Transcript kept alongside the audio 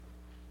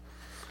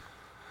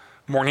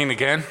Morning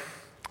again.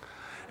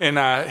 In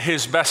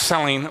his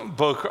best-selling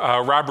book,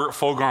 Robert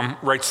Fulghum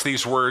writes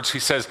these words. He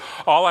says,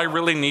 "All I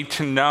really need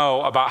to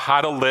know about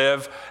how to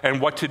live and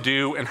what to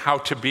do and how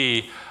to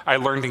be, I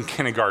learned in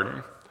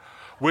kindergarten.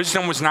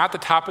 Wisdom was not the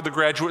top of the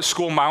graduate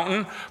school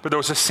mountain, but there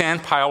was a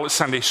sand pile at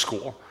Sunday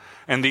school.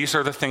 And these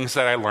are the things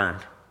that I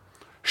learned.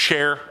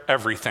 Share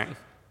everything.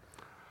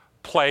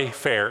 Play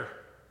fair.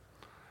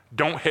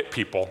 Don't hit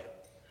people.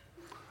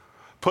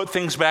 Put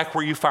things back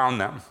where you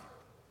found them.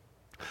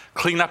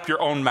 Clean up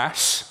your own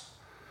mess.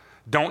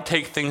 Don't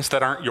take things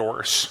that aren't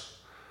yours.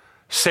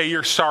 Say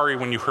you're sorry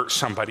when you hurt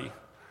somebody.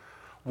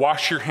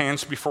 Wash your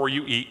hands before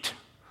you eat.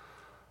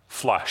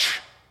 Flush."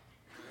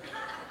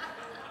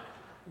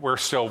 We're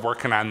still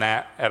working on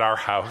that at our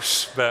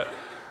house, but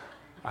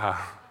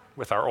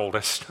with our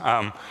oldest.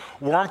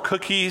 Warm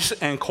cookies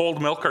and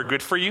cold milk are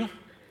good for you.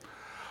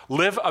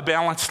 Live a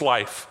balanced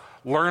life.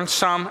 Learn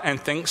some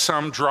and think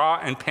some. Draw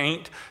and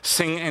paint.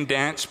 Sing and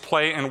dance.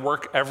 Play and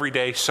work every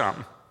day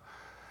some.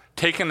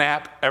 Take a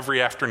nap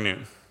every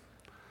afternoon.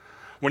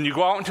 When you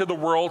go out into the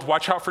world,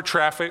 watch out for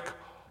traffic,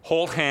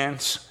 hold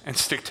hands, and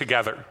stick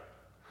together.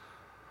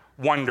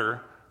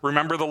 Wonder.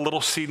 Remember the little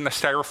seed in the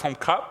styrofoam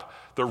cup?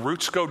 The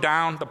roots go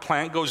down, the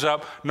plant goes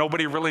up.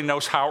 Nobody really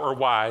knows how or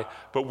why,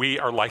 but we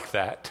are like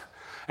that.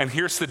 And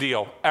here's the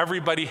deal.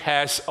 Everybody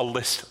has a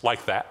list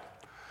like that.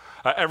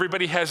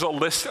 Everybody has a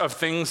list of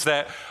things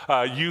that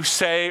you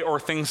say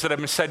or things that have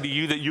been said to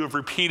you that you have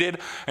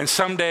repeated. And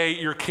someday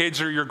your kids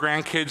or your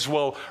grandkids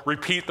will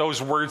repeat those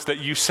words that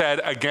you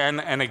said again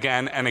and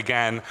again and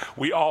again.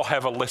 We all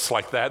have a list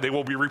like that. They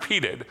will be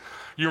repeated.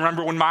 You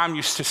remember when mom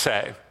used to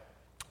say.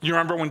 You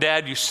remember when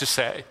dad used to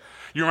say.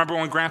 You remember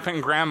when grandpa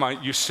and grandma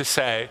used to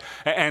say.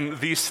 And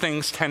these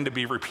things tend to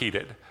be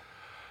repeated.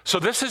 So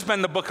this has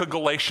been the book of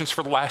Galatians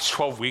for the last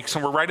 12 weeks,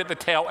 and we're right at the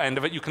tail end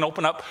of it. You can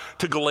open up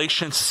to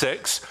Galatians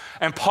 6,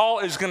 and Paul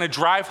is going to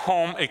drive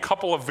home a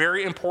couple of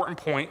very important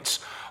points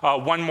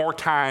one more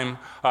time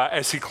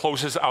as he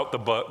closes out the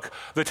book.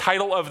 The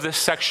title of this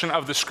section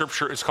of the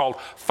scripture is called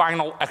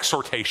Final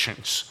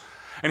Exhortations,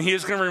 and he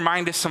is going to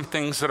remind us some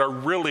things that are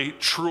really,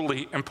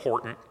 truly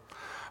important.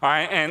 All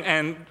right,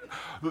 and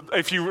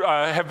if you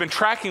have been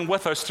tracking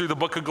with us through the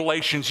book of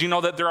Galatians, you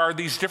know that there are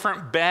these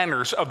different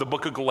banners of the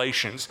book of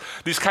Galatians,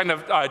 these kind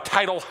of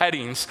title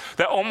headings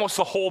that almost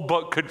the whole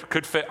book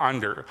could fit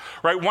under,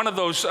 right? One of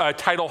those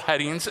title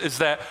headings is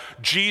that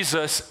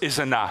Jesus is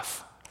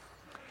enough.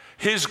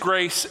 His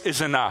grace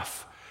is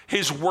enough.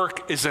 His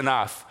work is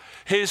enough.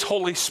 His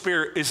Holy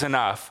Spirit is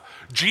enough.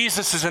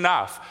 Jesus is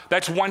enough.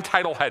 That's one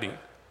title heading.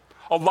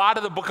 A lot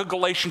of the book of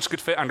Galatians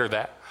could fit under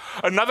that.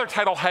 Another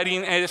title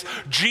heading is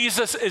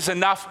Jesus is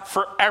enough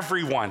for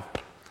everyone,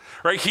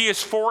 right? He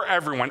is for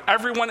everyone.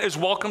 Everyone is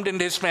welcomed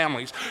into his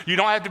families. You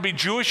don't have to be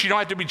Jewish. You don't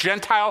have to be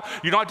Gentile.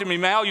 You don't have to be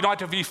male. You don't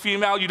have to be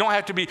female. You don't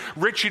have to be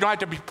rich. You don't have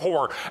to be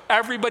poor.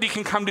 Everybody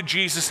can come to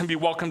Jesus and be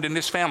welcomed in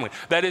his family.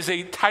 That is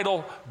a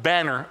title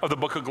banner of the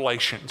book of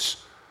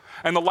Galatians.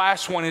 And the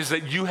last one is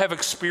that you have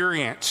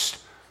experienced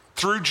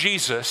through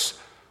Jesus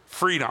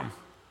freedom.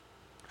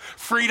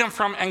 Freedom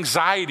from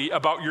anxiety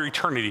about your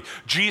eternity.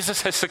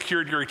 Jesus has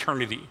secured your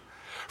eternity.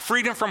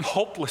 Freedom from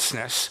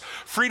hopelessness.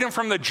 Freedom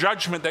from the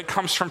judgment that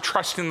comes from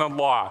trusting the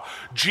law.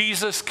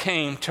 Jesus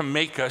came to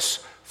make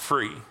us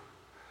free.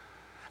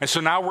 And so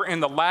now we're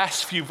in the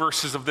last few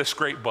verses of this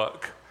great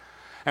book.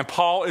 And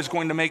Paul is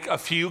going to make a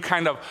few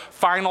kind of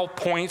final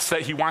points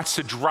that he wants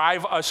to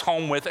drive us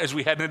home with as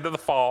we head into the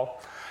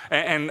fall.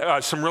 And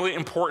some really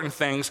important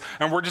things.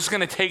 And we're just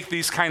going to take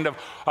these kind of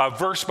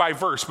verse by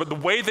verse. But the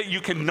way that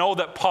you can know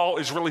that Paul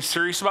is really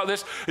serious about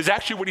this is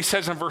actually what he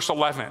says in verse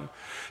 11.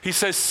 He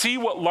says, "See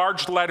what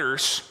large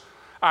letters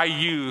I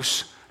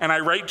use, and I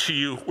write to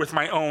you with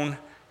my own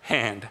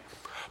hand."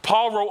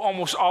 Paul wrote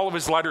almost all of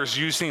his letters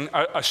using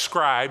a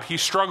scribe. He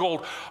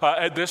struggled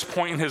at this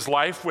point in his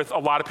life with, a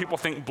lot of people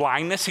think,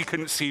 blindness. He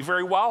couldn't see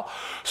very well.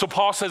 So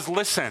Paul says,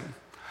 listen,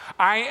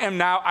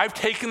 I've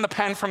taken the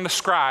pen from the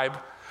scribe,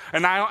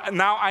 and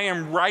now I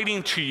am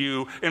writing to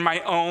you in my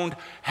own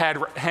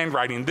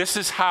handwriting. This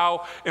is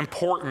how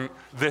important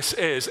this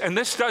is. And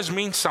this does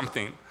mean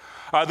something.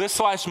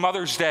 This last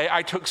Mother's Day,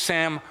 I took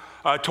Sam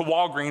to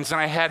Walgreens, and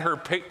I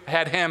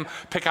had him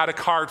pick out a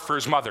card for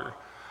his mother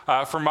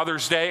for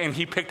Mother's Day, and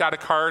he picked out a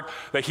card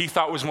that he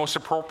thought was most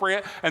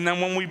appropriate. And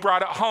then when we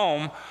brought it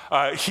home,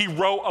 he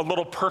wrote a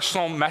little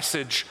personal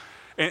message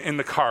in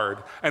the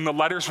card. And the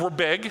letters were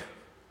big,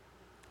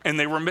 and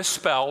they were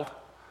misspelled.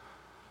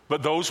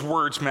 But those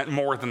words meant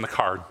more than the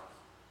card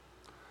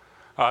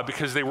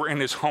because they were in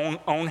his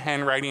own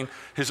handwriting,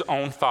 his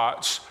own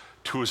thoughts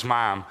to his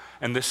mom.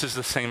 And this is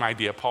the same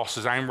idea. Paul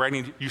says, I am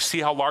writing, you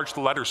see how large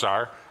the letters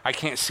are? I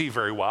can't see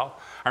very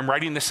well. I'm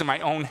writing this in my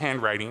own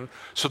handwriting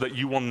so that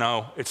you will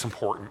know it's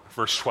important.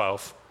 Verse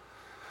 12.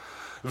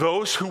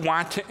 Those who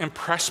want to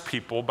impress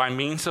people by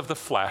means of the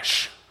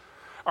flesh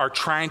are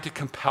trying to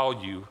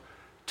compel you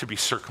to be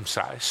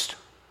circumcised.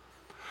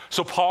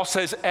 So Paul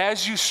says,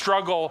 as you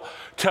struggle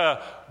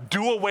to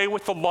do away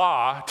with the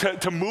law,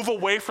 to move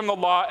away from the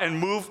law and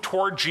move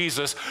toward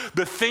Jesus,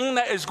 the thing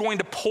that is going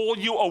to pull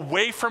you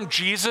away from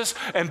Jesus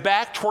and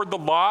back toward the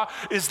law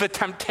is the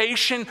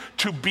temptation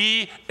to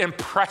be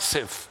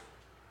impressive.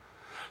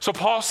 So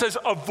Paul says,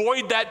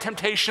 avoid that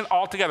temptation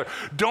altogether.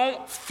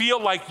 Don't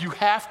feel like you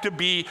have to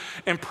be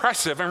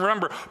impressive. And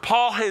remember,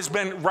 Paul has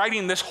been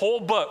writing this whole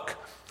book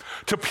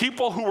to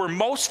people who were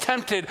most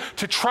tempted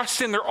to trust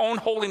in their own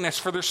holiness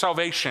for their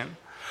salvation.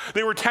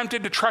 They were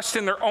tempted to trust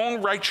in their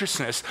own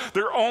righteousness,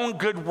 their own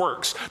good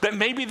works, that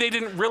maybe they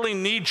didn't really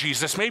need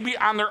Jesus. Maybe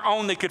on their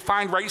own they could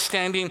find right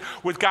standing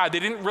with God.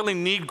 They didn't really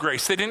need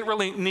grace. They didn't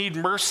really need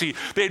mercy.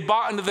 They had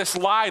bought into this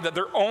lie that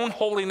their own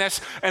holiness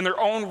and their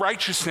own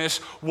righteousness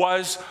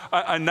was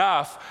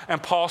enough.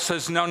 And Paul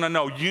says,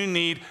 no, you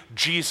need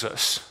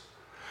Jesus.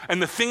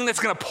 And the thing that's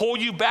going to pull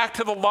you back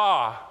to the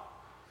law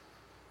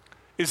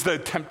is the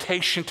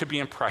temptation to be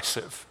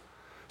impressive.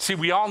 See,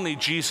 we all need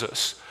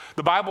Jesus.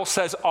 The Bible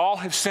says all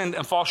have sinned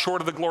and fall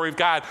short of the glory of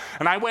God.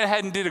 And I went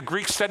ahead and did a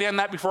Greek study on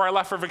that before I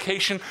left for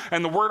vacation,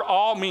 and the word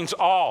all means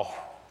all.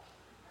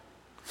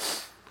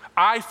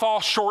 I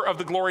fall short of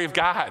the glory of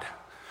God.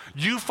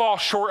 You fall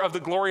short of the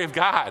glory of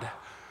God.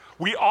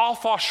 We all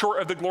fall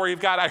short of the glory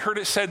of God. I heard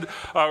it said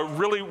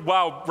really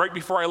well right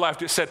before I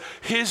left. It said,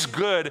 his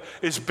good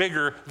is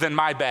bigger than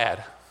my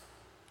bad.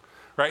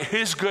 Right?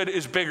 His good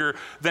is bigger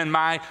than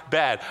my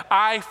bad.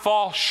 I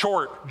fall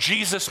short.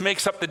 Jesus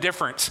makes up the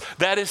difference.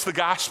 That is the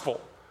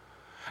gospel.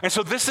 And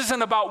so this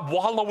isn't about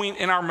wallowing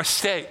in our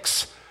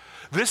mistakes.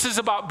 This is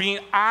about being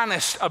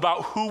honest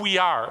about who we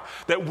are,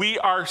 that we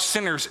are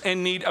sinners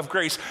in need of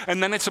grace.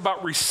 And then it's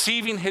about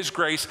receiving his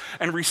grace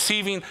and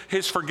receiving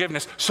his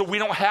forgiveness so we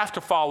don't have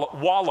to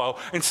wallow.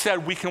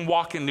 Instead, we can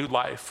walk in new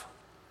life.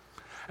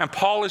 And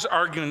Paul is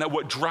arguing that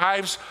what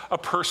drives a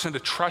person to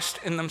trust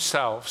in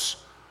themselves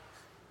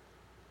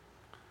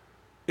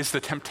is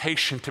the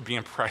temptation to be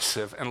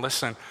impressive. And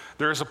listen,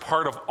 there is a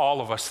part of all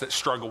of us that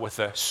struggle with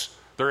this.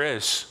 There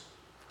is.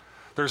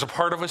 There's a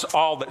part of us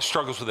all that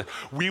struggles with it.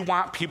 We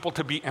want people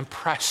to be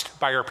impressed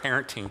by our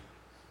parenting.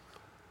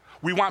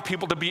 We want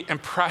people to be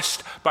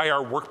impressed by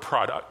our work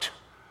product.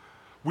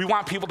 We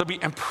want people to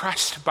be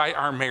impressed by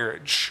our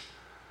marriage.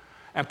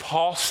 And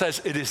Paul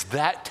says it is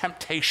that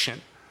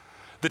temptation,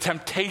 the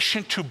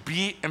temptation to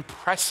be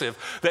impressive,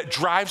 that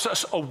drives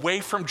us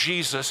away from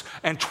Jesus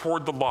and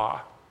toward the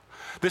law.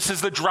 This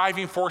is the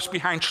driving force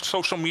behind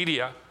social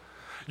media.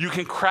 You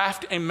can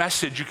craft a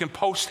message, you can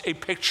post a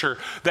picture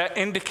that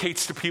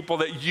indicates to people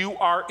that you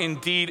are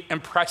indeed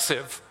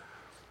impressive,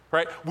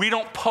 right? We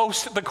don't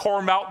post the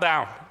core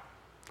meltdown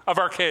of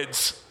our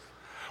kids.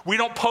 We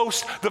don't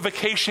post the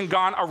vacation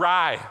gone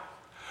awry.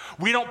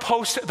 We don't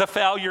post the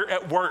failure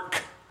at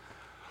work.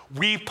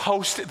 We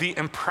post the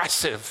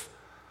impressive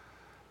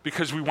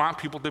because we want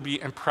people to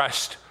be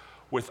impressed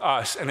with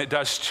us. And it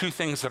does two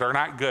things that are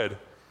not good.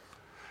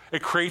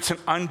 It creates an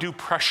undue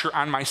pressure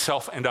on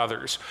myself and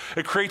others.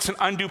 It creates an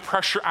undue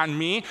pressure on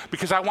me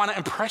because I want to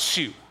impress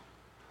you.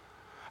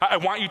 I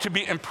want you to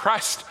be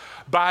impressed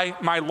by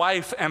my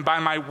life and by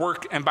my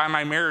work and by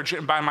my marriage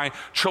and by my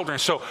children.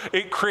 So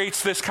it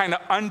creates this kind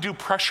of undue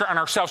pressure on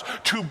ourselves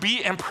to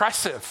be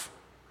impressive.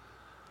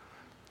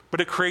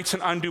 But it creates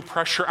an undue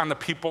pressure on the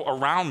people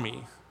around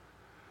me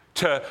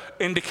to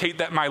indicate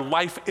that my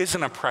life is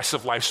an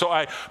impressive life. So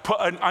I put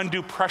an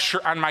undue pressure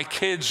on my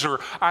kids or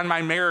on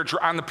my marriage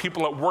or on the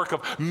people at work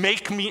of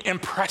make me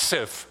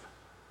impressive.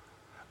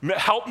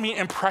 Help me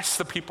impress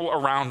the people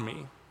around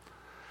me.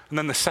 And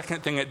then the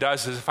second thing it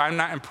does is if I'm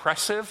not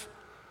impressive,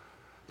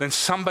 then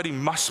somebody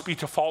must be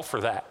to fault for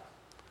that.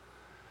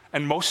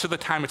 And most of the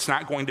time it's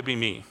not going to be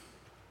me.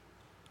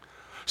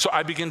 So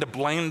I begin to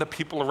blame the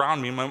people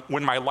around me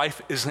when my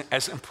life isn't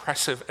as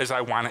impressive as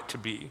I want it to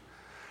be.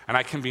 And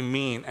I can be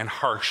mean and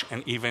harsh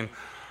and even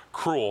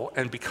cruel.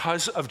 And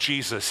because of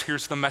Jesus,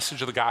 here's the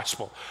message of the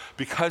gospel.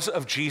 Because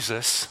of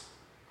Jesus,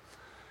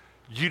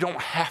 you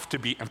don't have to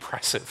be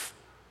impressive.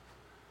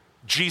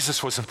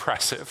 Jesus was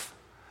impressive.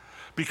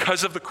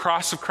 Because of the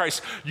cross of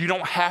Christ, you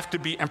don't have to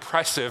be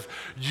impressive.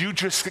 You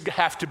just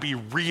have to be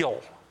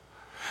real.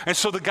 And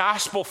so the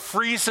gospel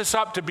frees us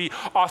up to be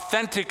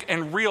authentic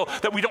and real,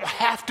 that we don't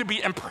have to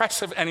be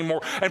impressive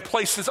anymore and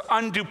places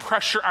undue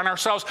pressure on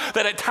ourselves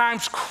that at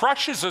times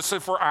crushes us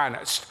if we're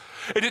honest.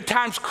 It at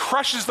times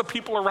crushes the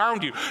people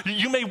around you.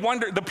 You may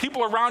wonder, the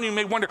people around you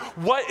may wonder,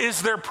 what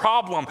is their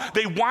problem?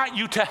 They want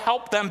you to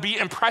help them be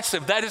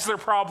impressive. That is their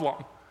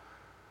problem.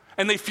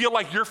 And they feel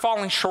like you're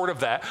falling short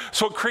of that.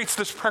 So it creates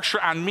this pressure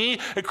on me.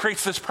 It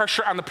creates this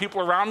pressure on the people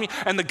around me.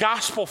 And the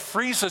gospel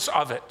frees us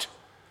of it.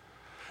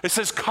 It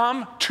says,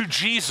 come to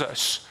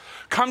Jesus.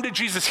 Come to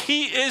Jesus.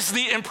 He is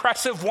the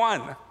impressive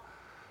one.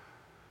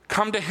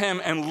 Come to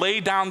him and lay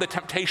down the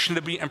temptation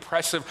to be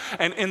impressive.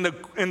 And in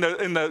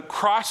the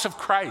cross of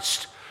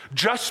Christ,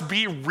 just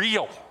be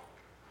real.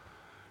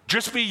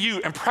 Just be you,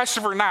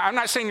 impressive or not. I'm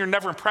not saying you're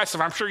never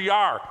impressive. I'm sure you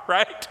are,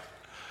 right?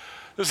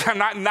 I'm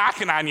not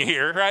knocking on you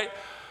here, right?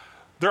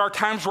 There are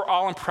times we're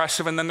all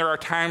impressive, and then there are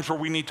times where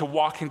we need to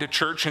walk into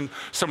church and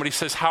somebody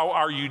says, how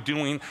are you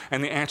doing?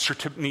 And the answer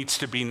needs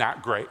to be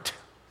not great.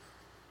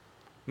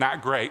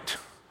 Not great.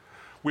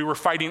 We were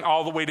fighting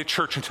all the way to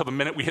church until the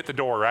minute we hit the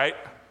door, right?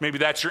 Maybe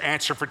that's your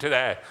answer for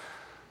today.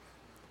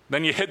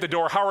 Then you hit the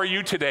door, how are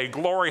you today?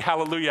 Glory,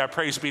 hallelujah,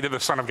 praise be to the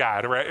Son of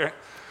God, right?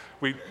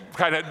 You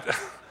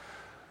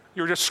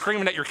were just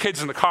screaming at your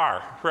kids in the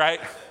car,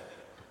 right?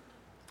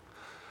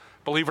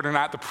 Believe it or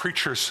not, the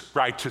preacher's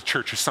ride to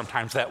church is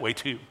sometimes that way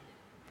too.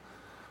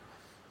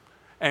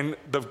 And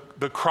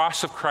the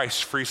cross of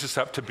Christ frees us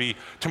up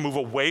to move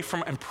away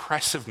from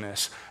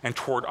impressiveness and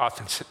toward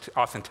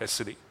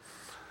authenticity.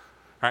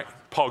 Right?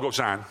 Paul goes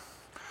on.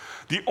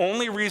 The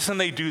only reason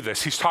they do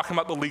this, he's talking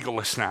about the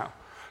legalists now.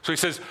 So he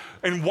says,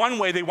 in one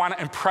way, they want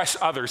to impress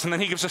others. And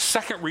then he gives a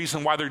second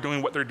reason why they're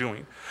doing what they're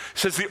doing. He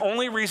says the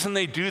only reason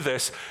they do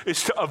this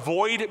is to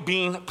avoid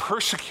being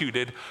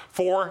persecuted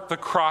for the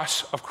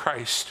cross of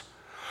Christ.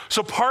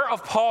 So part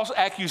of Paul's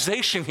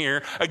accusation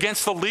here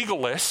against the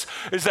legalists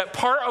is that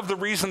part of the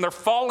reason they're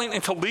falling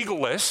into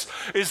legalists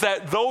is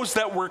that those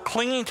that were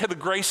clinging to the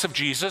grace of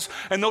Jesus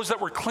and those that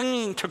were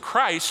clinging to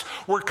Christ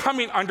were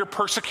coming under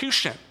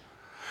persecution.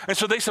 And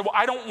so they said, well,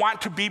 I don't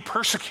want to be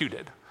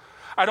persecuted.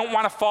 I don't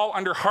want to fall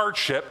under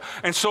hardship.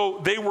 And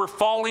so they were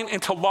falling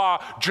into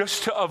law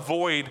just to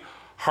avoid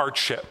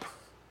hardship.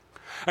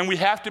 And we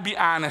have to be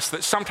honest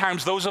that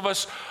sometimes those of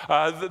us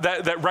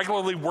that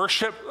regularly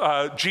worship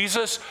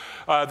Jesus,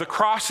 the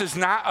cross is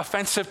not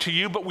offensive to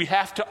you, but we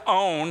have to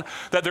own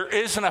that there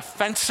is an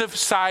offensive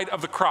side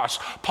of the cross.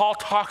 Paul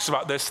talks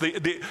about this,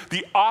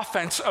 the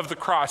offense of the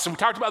cross. And we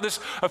talked about this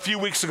a few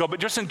weeks ago, but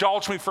just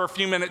indulge me for a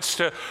few minutes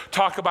to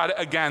talk about it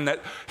again,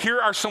 that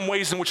here are some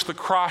ways in which the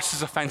cross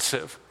is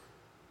offensive.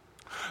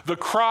 The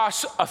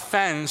cross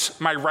offends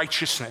my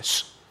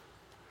righteousness.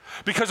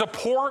 Because a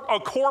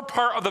core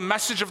part of the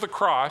message of the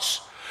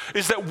cross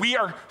is that we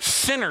are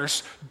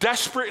sinners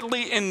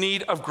desperately in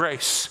need of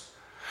grace.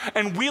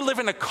 And we live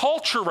in a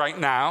culture right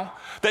now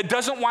that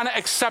doesn't want to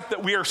accept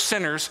that we are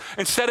sinners.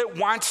 Instead, it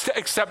wants to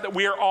accept that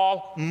we are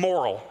all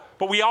moral.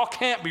 But we all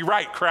can't be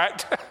right,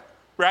 correct?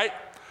 Right?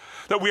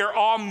 That we are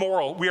all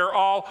moral. We are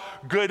all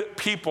good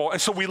people.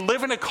 And so we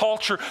live in a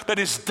culture that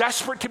is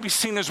desperate to be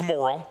seen as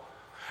moral.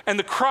 And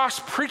the cross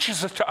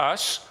preaches it to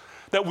us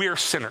that we are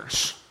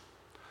sinners.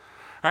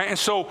 Right? And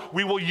so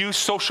we will use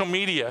social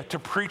media to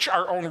preach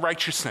our own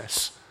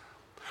righteousness.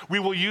 We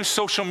will use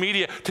social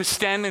media to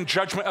stand in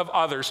judgment of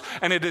others.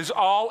 And it is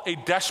all a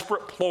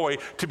desperate ploy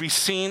to be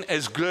seen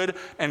as good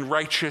and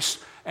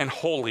righteous and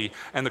holy.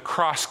 And the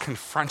cross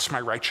confronts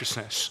my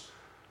righteousness.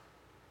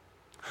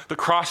 The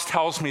cross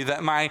tells me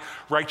that my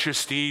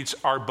righteous deeds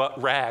are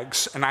but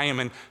rags, and I am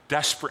in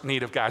desperate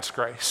need of God's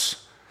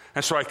grace.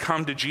 And so I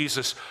come to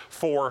Jesus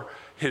for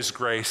his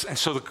grace. And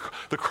so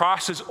the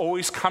cross is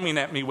always coming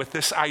at me with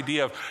this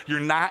idea of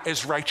you're not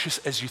as righteous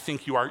as you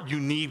think you are. You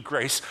need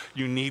grace.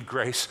 You need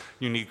grace.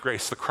 You need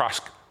grace. The cross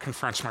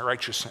confronts my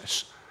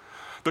righteousness.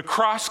 The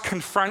cross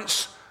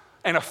confronts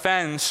and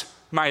offends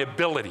my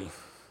ability.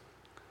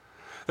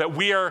 That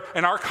we are,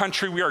 in our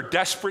country, we are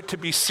desperate to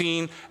be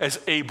seen as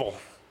able.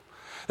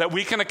 That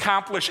we can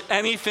accomplish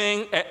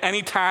anything at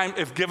any time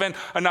if given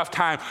enough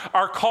time.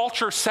 Our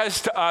culture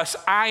says to us,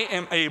 I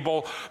am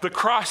able. The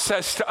cross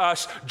says to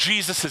us,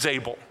 Jesus is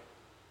able.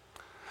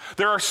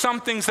 There are some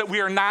things that we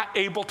are not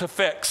able to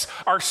fix.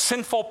 Our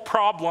sinful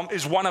problem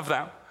is one of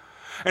them.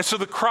 And so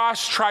the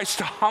cross tries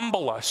to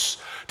humble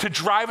us, to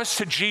drive us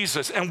to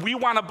Jesus. And we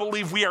want to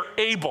believe we are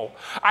able.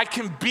 I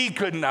can be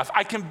good enough.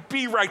 I can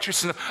be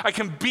righteous enough. I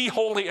can be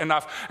holy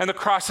enough. And the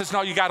cross says,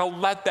 no, you got to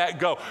let that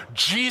go.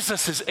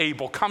 Jesus is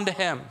able. Come to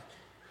him.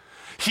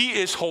 He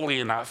is holy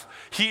enough.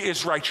 He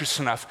is righteous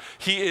enough.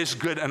 He is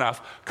good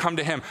enough. Come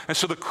to him. And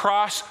so the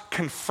cross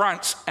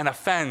confronts and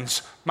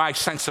offends my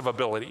sense of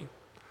ability.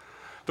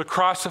 The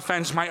cross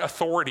offends my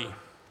authority.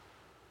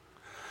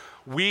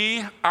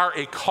 We are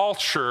a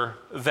culture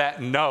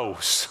that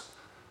knows.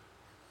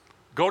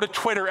 Go to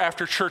Twitter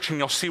after church and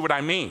you'll see what I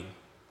mean.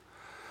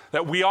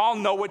 That we all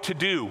know what to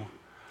do.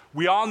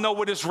 We all know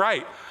what is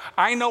right.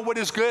 I know what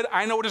is good.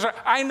 I know what is right.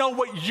 I know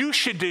what you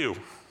should do.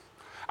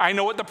 I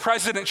know what the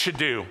president should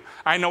do.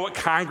 I know what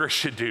Congress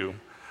should do.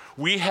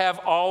 We have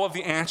all of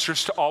the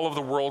answers to all of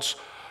the world's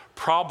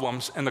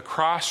problems, and the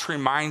cross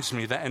reminds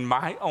me that in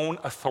my own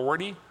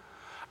authority,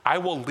 I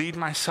will lead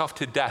myself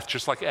to death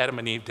just like Adam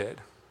and Eve did.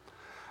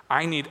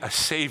 I need a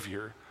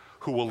Savior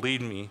who will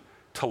lead me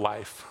to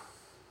life.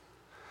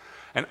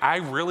 And I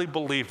really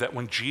believe that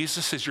when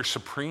Jesus is your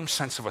supreme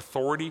sense of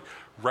authority,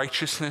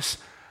 righteousness,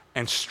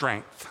 and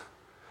strength,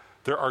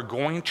 there are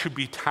going to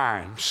be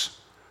times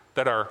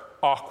that are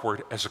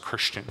awkward as a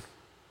Christian.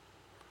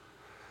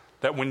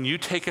 That when you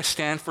take a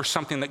stand for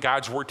something that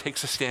God's word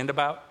takes a stand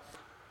about,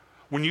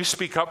 when you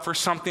speak up for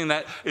something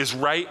that is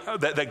right,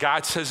 that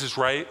God says is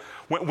right,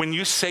 when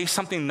you say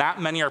something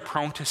not many are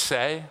prone to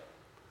say,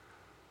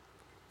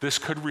 this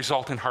could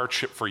result in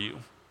hardship for you.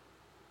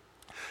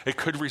 It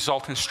could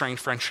result in strained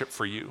friendship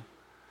for you.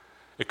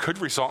 It could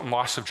result in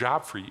loss of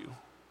job for you.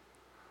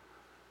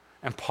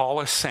 And Paul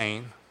is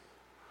saying,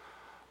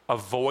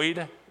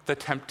 avoid the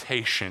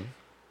temptation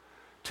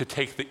to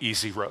take the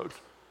easy road.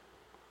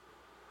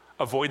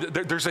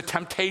 There's a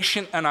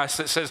temptation in us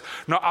that says,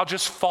 no, I'll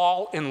just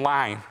fall in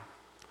line.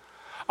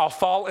 I'll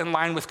fall in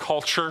line with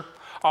culture.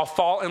 I'll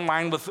fall in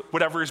line with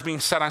whatever is being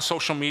said on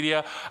social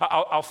media.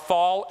 I'll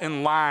fall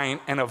in line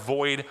and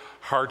avoid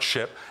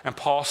hardship. And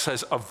Paul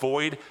says,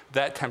 avoid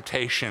that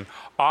temptation.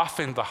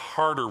 Often the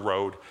harder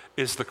road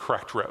is the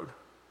correct road.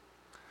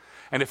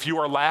 And if you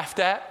are laughed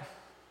at,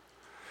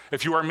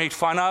 if you are made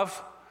fun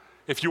of,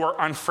 if you are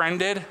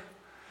unfriended,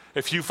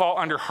 if you fall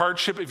under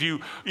hardship, if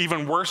you,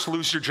 even worse,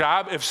 lose your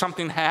job, if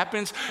something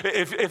happens,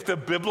 if the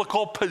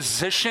biblical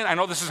position, I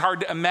know this is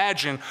hard to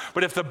imagine,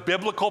 but if the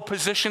biblical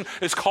position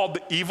is called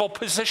the evil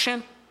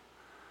position,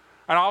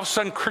 and all of a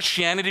sudden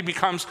Christianity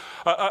becomes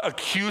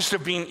accused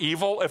of being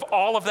evil, if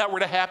all of that were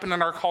to happen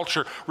in our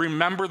culture,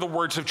 remember the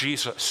words of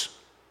Jesus.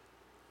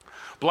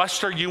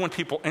 Blessed are you when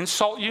people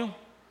insult you,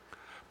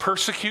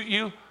 persecute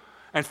you,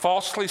 and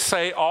falsely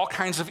say all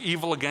kinds of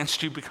evil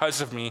against you because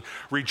of me.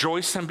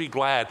 Rejoice and be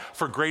glad,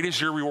 for great is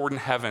your reward in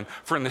heaven.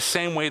 For in the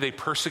same way they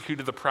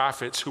persecuted the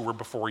prophets who were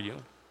before you.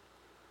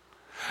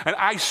 And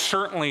I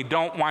certainly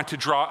don't want to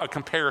draw a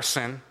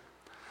comparison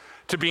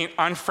to being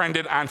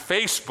unfriended on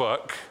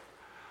Facebook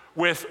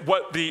with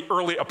what the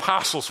early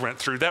apostles went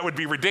through. That would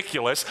be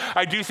ridiculous.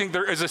 I do think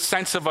there is a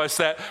sense of us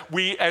that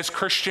we as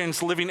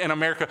Christians living in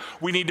America,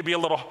 we need to be a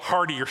little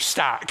hardier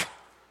stock.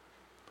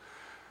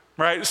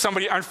 Right?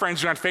 Somebody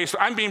unfriends you on Facebook.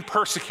 I'm being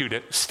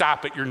persecuted.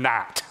 Stop it. You're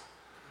not.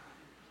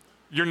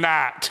 You're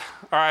not.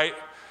 All right?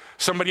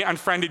 Somebody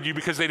unfriended you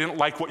because they didn't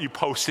like what you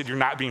posted. You're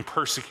not being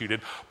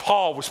persecuted.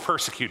 Paul was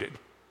persecuted.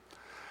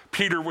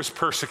 Peter was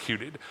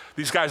persecuted.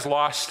 These guys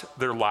lost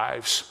their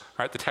lives.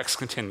 All right? The text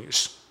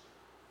continues.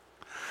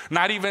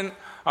 Not even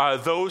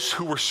those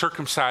who were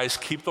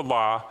circumcised keep the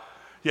law,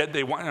 yet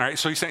they want, all right?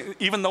 So he's saying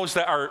even those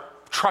that are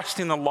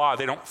trusting the law,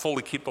 they don't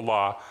fully keep the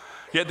law,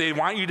 yet they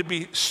want you to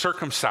be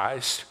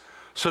circumcised,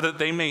 so that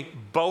they may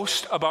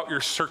boast about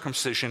your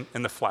circumcision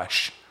in the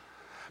flesh.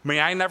 May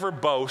I never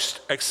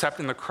boast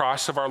except in the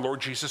cross of our Lord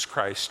Jesus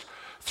Christ,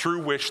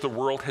 through which the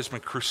world has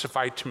been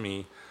crucified to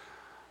me,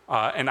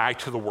 and I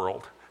to the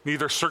world.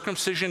 Neither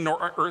circumcision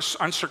nor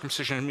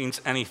uncircumcision means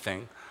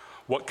anything.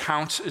 What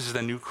counts is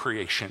the new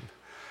creation.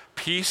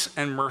 Peace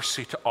and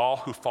mercy to all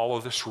who follow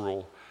this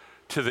rule,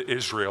 to the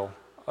Israel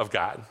of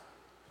God.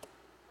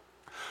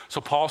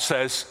 So Paul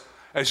says,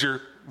 as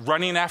you're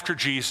running after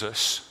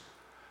Jesus,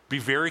 be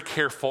very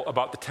careful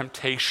about the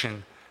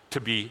temptation to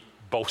be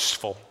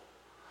boastful,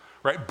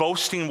 right?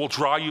 Boasting will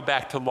draw you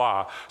back to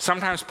law.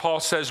 Sometimes Paul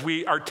says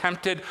we are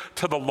tempted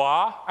to the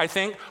law, I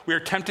think. We are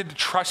tempted to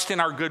trust in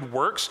our good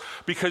works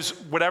because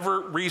whatever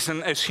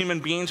reason, as human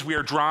beings, we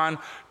are drawn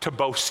to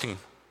boasting.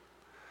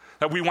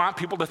 That we want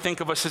people to think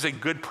of us as a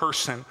good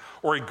person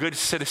or a good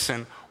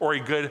citizen or a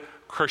good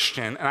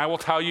Christian. And I will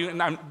tell you,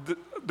 and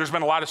there's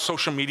been a lot of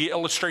social media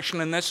illustration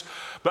in this,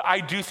 but I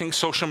do think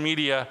social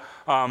media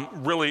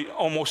really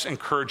almost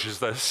encourages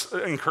this.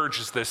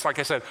 Like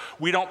I said,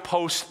 we don't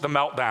post the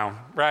meltdown,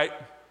 right?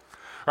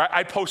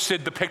 I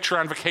posted the picture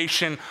on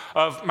vacation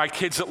of my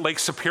kids at Lake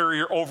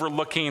Superior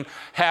overlooking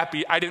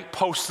happy. I didn't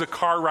post the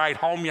car ride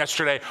home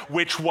yesterday,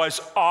 which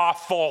was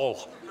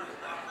awful,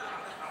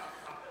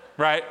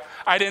 right?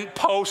 I didn't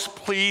post,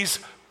 please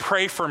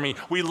pray for me.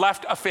 We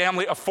left a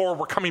family of 4,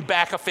 we're coming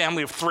back a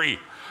family of 3,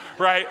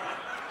 right?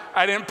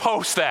 I didn't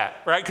post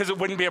that, right? Because it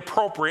wouldn't be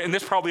appropriate, and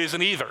this probably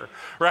isn't either,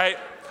 right?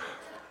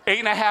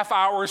 8.5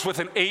 hours with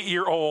an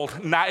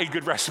 8-year-old, not a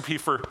good recipe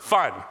for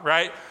fun,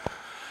 right?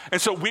 And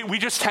so we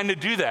just tend to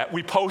do that.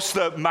 We post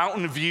the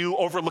mountain view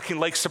overlooking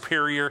Lake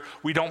Superior.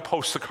 We don't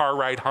post the car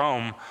ride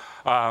home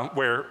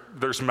where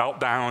there's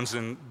meltdowns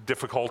and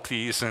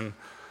difficulties and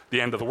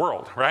the end of the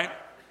world, right?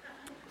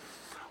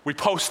 We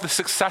post the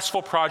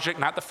successful project,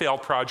 not the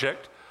failed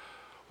project.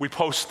 We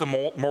post the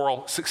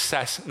moral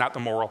success, not the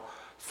moral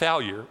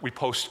failure. We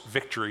post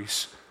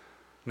victories,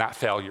 not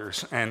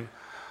failures. And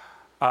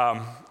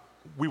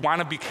we want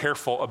to be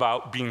careful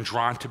about being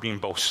drawn to being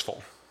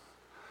boastful.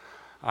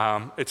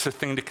 It's a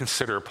thing to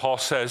consider. Paul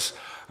says,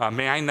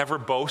 may I never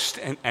boast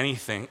in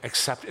anything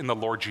except in the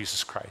Lord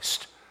Jesus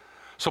Christ.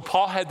 So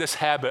Paul had this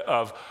habit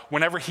of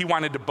whenever he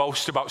wanted to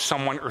boast about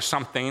someone or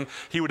something,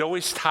 he would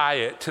always tie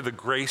it to the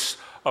grace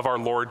of our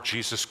Lord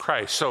Jesus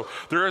Christ. So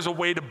there is a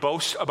way to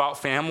boast about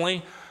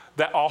family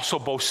that also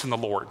boasts in the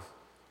Lord.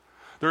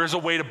 There is a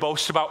way to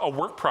boast about a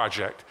work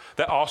project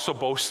that also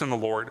boasts in the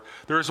Lord.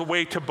 There is a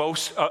way to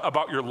boast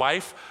about your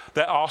life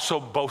that also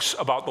boasts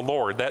about the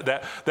Lord,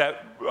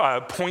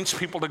 that points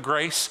people to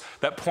grace,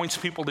 that points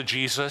people to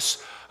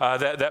Jesus,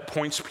 that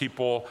points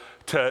people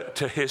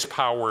to his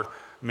power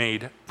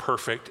made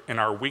perfect in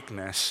our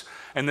weakness.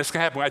 And this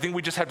can happen. I think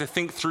we just have to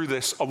think through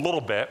this a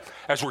little bit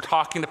as we're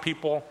talking to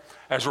people,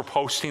 as we're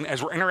posting,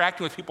 as we're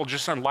interacting with people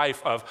just in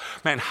life of,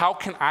 man, how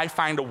can I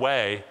find a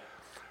way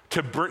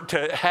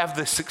to have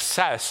the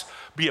success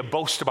be a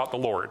boast about the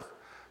Lord?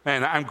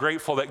 And I'm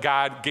grateful that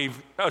God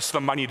gave us the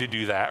money to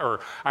do that, or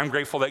I'm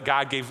grateful that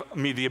God gave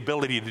me the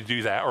ability to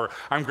do that, or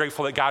I'm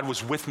grateful that God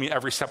was with me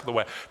every step of the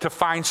way, to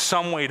find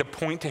some way to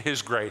point to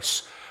his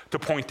grace, to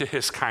point to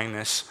his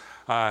kindness,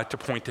 to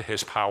point to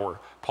his power.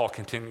 Paul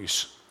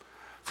continues.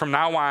 From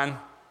now on,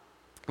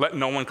 let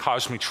no one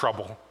cause me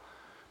trouble.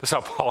 That's how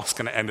Paul's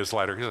going to end his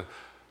letter. He's like,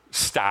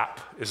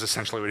 stop is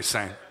essentially what he's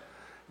saying.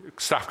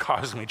 Stop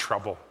causing me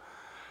trouble.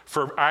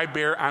 For I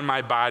bear on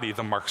my body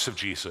the marks of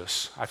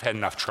Jesus. I've had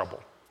enough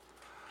trouble.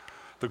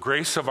 The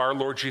grace of our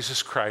Lord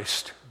Jesus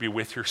Christ be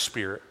with your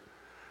spirit,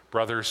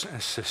 brothers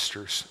and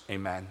sisters.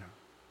 Amen.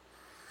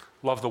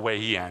 Love the way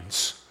he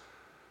ends,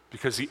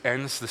 because he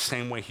ends the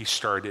same way he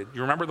started.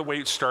 You remember the way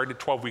it started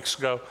 12 weeks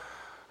ago,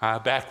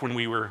 back when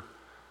we were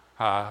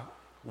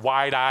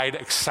wide-eyed,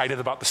 excited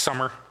about the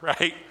summer,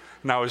 right?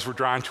 Now as we're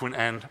drawn to an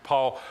end,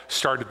 Paul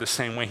started the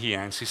same way he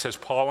ends. He says,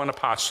 Paul, an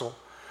apostle,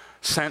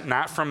 sent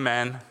not from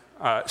men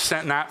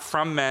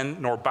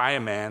nor by a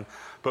man,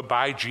 but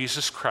by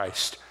Jesus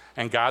Christ,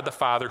 and God the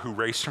Father who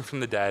raised him from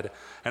the dead,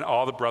 and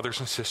all the brothers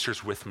and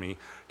sisters with me,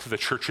 to the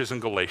churches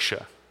in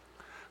Galatia.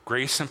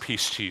 Grace and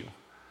peace to you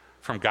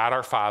from God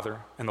our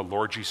Father and the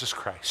Lord Jesus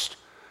Christ,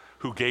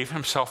 who gave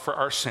himself for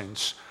our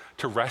sins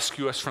to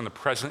rescue us from the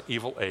present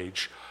evil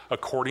age,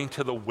 according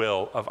to the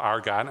will of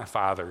our God and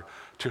Father,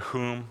 to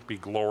whom be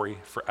glory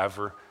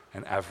forever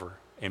and ever.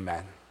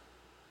 Amen.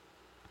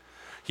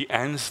 He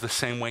ends the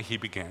same way he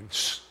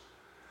begins.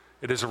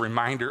 It is a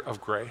reminder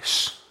of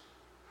grace.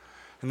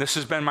 And this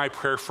has been my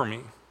prayer for me,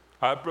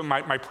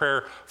 my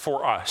prayer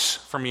for us,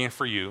 for me and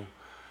for you,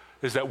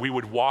 is that we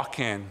would walk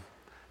in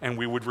and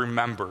we would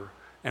remember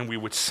and we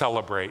would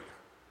celebrate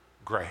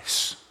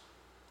grace.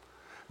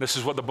 This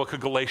is what the book of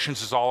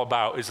Galatians is all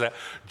about, is that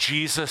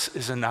Jesus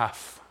is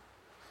enough.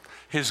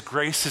 His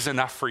grace is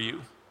enough for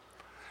you.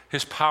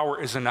 His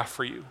power is enough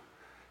for you.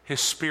 His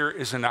spirit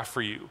is enough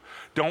for you.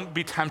 Don't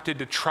be tempted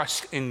to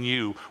trust in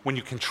you when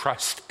you can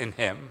trust in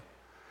him.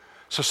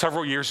 So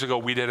several years ago,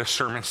 we did a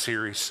sermon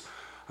series,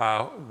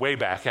 way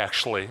back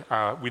actually.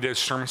 We did a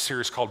sermon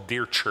series called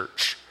Dear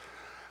Church.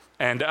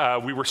 And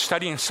we were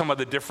studying some of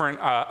the different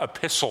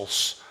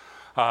epistles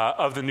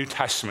of the New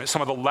Testament,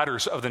 some of the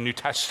letters of the New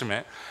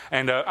Testament.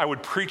 And I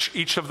would preach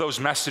each of those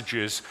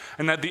messages.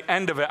 And at the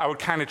end of it, I would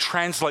kind of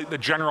translate the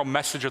general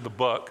message of the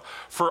book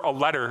for a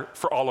letter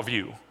for all of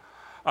you.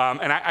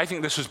 And I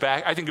think this was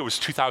back, I think it was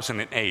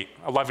 2008,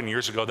 11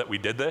 years ago that we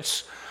did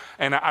this.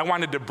 And I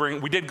wanted to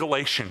we did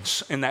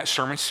Galatians in that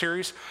sermon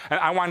series. And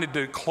I wanted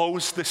to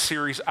close the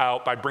series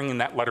out by bringing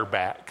that letter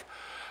back.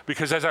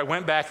 Because as I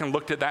went back and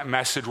looked at that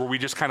message where we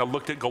just kind of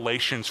looked at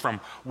Galatians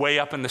from way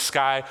up in the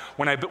sky,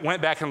 when I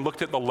went back and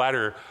looked at the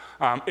letter,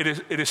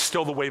 it is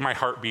still the way my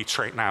heart beats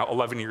right now,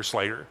 11 years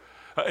later.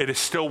 It is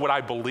still what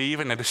I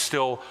believe, and it is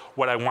still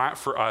what I want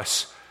for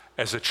us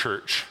as a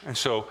church. And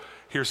so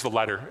here's the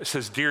letter. It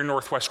says, Dear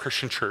Northwest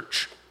Christian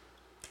Church,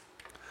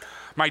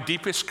 my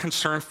deepest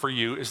concern for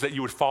you is that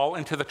you would fall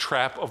into the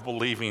trap of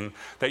believing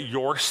that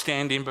your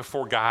standing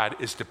before God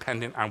is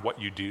dependent on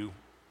what you do.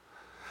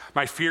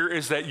 My fear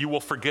is that you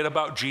will forget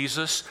about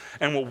Jesus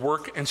and will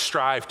work and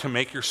strive to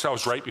make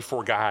yourselves right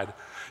before God.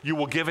 You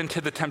will give into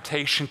the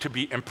temptation to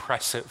be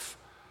impressive,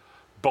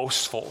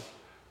 boastful,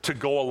 to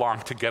go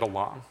along, to get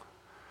along.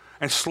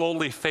 And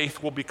slowly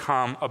faith will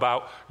become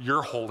about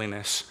your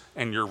holiness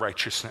and your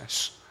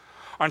righteousness.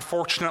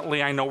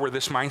 Unfortunately, I know where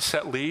this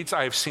mindset leads.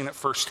 I have seen it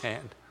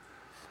firsthand.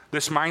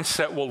 This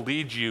mindset will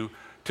lead you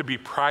to be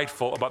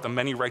prideful about the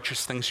many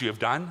righteous things you have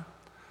done.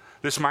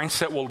 This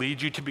mindset will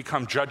lead you to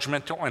become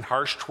judgmental and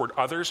harsh toward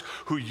others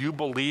who you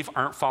believe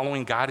aren't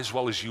following God as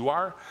well as you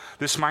are.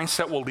 This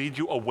mindset will lead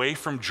you away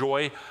from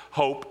joy,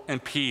 hope,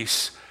 and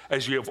peace,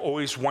 as you have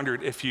always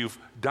wondered if you've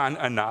done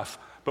enough.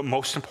 But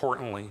most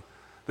importantly,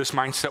 this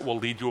mindset will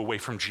lead you away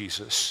from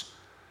Jesus.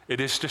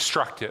 It is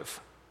destructive.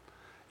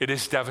 It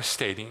is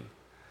devastating.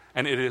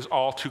 And it is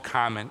all too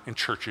common in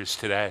churches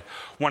today.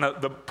 One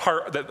of the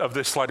part of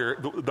this letter,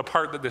 the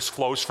part that this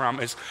flows from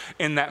is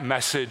in that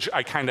message,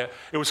 it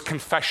was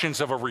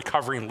confessions of a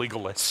recovering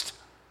legalist.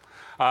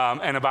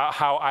 And about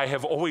how I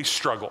have always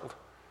struggled,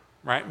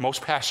 right?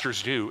 Most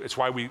pastors do. It's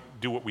why we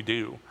do what we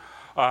do.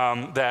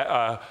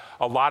 That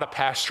a lot of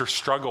pastors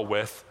struggle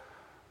with.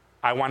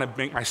 I want to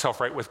make myself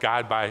right with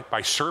God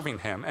by serving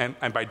him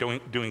and by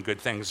doing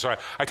good things. So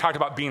I talked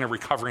about being a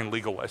recovering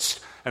legalist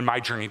and my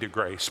journey to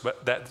grace,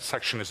 but that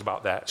section is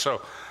about that.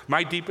 So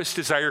my deepest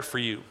desire for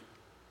you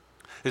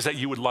is that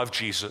you would love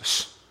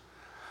Jesus.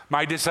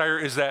 My desire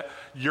is that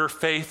your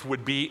faith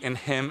would be in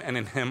him and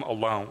in him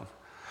alone.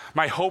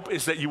 My hope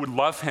is that you would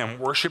love him,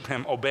 worship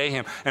him, obey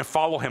him, and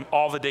follow him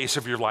all the days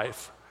of your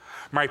life.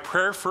 My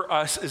prayer for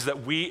us is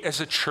that we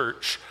as a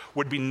church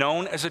would be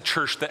known as a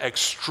church that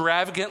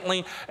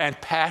extravagantly and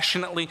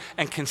passionately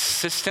and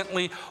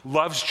consistently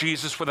loves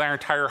Jesus with our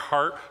entire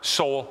heart,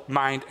 soul,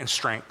 mind, and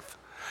strength.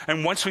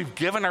 And once we've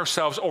given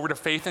ourselves over to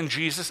faith in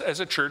Jesus as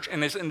a church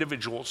and as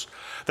individuals,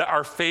 that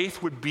our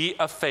faith would be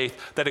a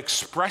faith that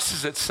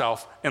expresses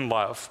itself in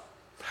love.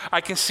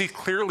 I can see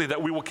clearly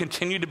that we will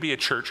continue to be a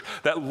church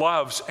that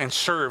loves and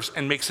serves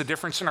and makes a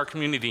difference in our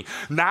community,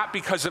 not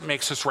because it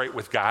makes us right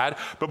with God,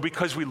 but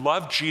because we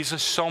love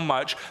Jesus so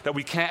much that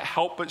we can't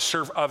help but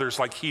serve others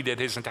like he did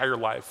his entire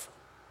life.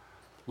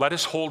 Let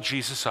us hold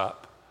Jesus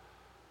up.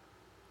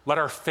 Let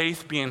our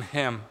faith be in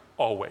him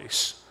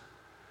always.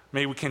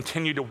 May we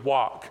continue to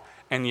walk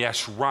and,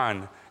 yes,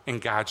 run in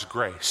God's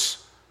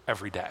grace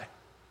every day.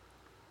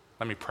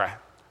 Let me pray.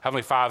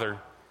 Heavenly Father,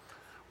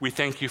 we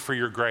thank you for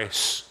your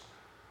grace.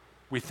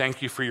 We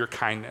thank you for your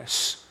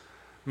kindness.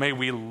 May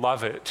we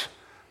love it.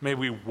 May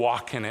we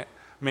walk in it.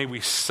 May we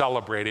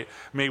celebrate it.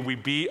 May we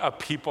be a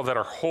people that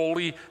are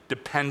wholly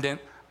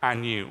dependent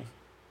on you.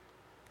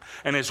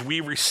 And as we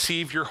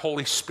receive your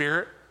Holy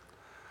Spirit,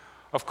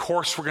 of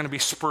course we're going to be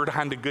spurred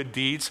on to good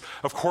deeds.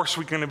 Of course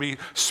we're going to be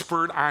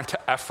spurred on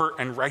to effort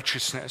and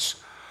righteousness.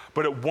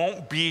 But it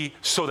won't be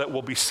so that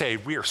we'll be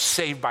saved. We are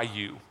saved by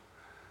you.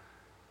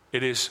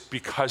 It is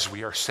because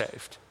we are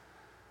saved.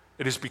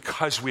 It is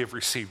because we have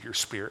received your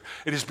Spirit.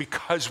 It is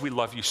because we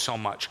love you so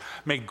much.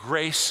 May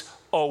grace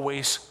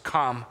always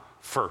come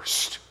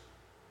first.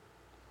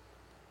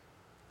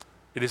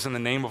 It is in the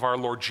name of our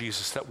Lord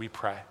Jesus that we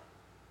pray.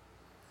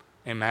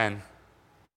 Amen.